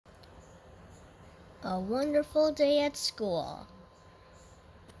A wonderful day at school.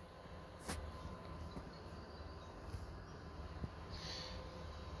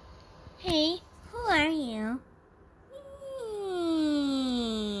 Hey, who are you?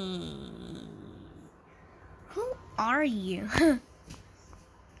 Who are you?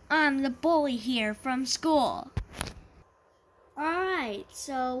 I'm the bully here from school. Alright,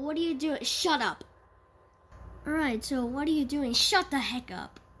 so what are you doing? Shut up. Alright, so what are you doing? Shut the heck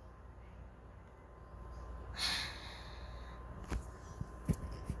up.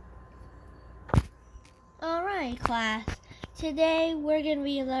 Alright, class. Today we're going to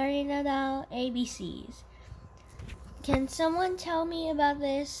be learning about ABCs. Can someone tell me about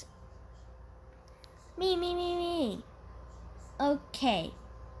this? Me. Okay.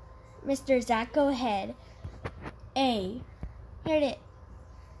 Mr. Zach, go ahead. A. Here it is.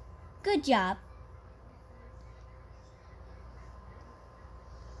 Good job.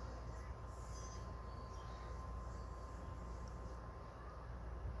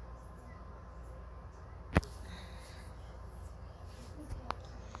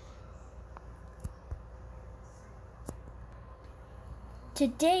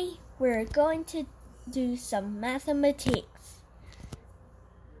 Today we're going to do some mathematics.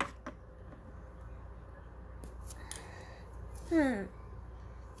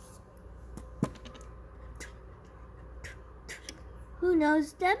 Who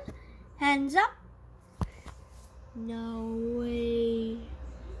knows them? Hands up. No way.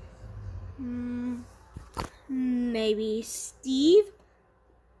 Maybe Steve?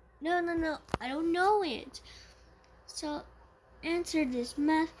 No. I don't know it. So answer this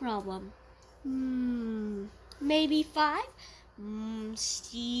math problem. Maybe 5?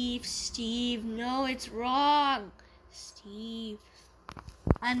 Steve, no, it's wrong. Steve,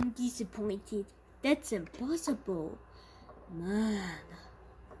 I'm disappointed. That's impossible. Man,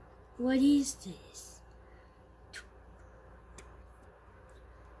 what is this?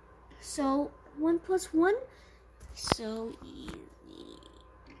 So, 1 plus 1? So easy.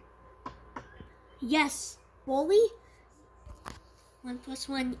 Yes, bully. 1 plus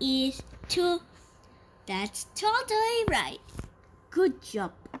 1 is 2. That's totally right. Good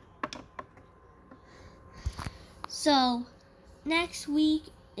job. So, next week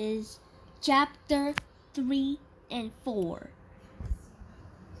is chapter 3 and 4.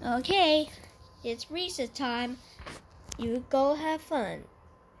 Okay, it's recess time. You go have fun.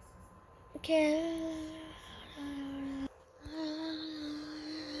 Okay.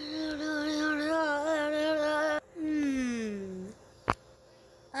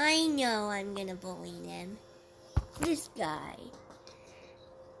 I know I'm gonna bully them. This guy.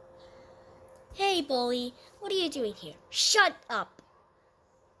 Hey, bully, what are you doing here? Shut up!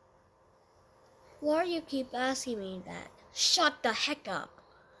 Why do you keep asking me that? Shut the heck up!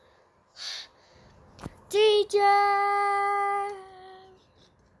 Teacher!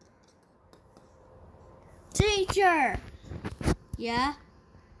 Yeah?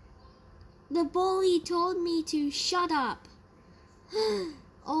 The bully told me to shut up.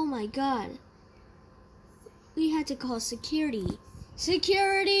 Oh my god. We had to call security.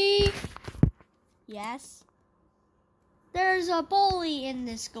 Security! Yes? There's a bully in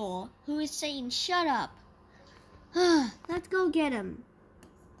this school who is saying shut up. Let's go get him.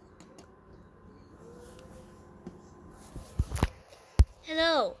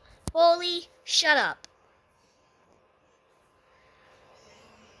 Hello, bully, shut up.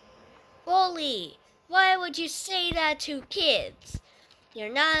 Bully, why would you say that to kids?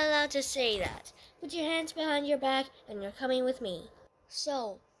 You're not allowed to say that. Put your hands behind your back and you're coming with me.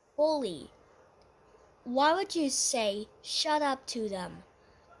 So, bully, why would you say shut up to them?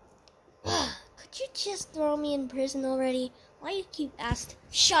 Could you just throw me in prison already? Why do you keep asking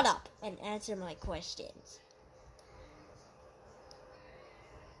shut up and answer my questions?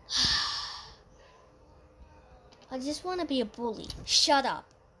 I just want to be a bully. Shut up.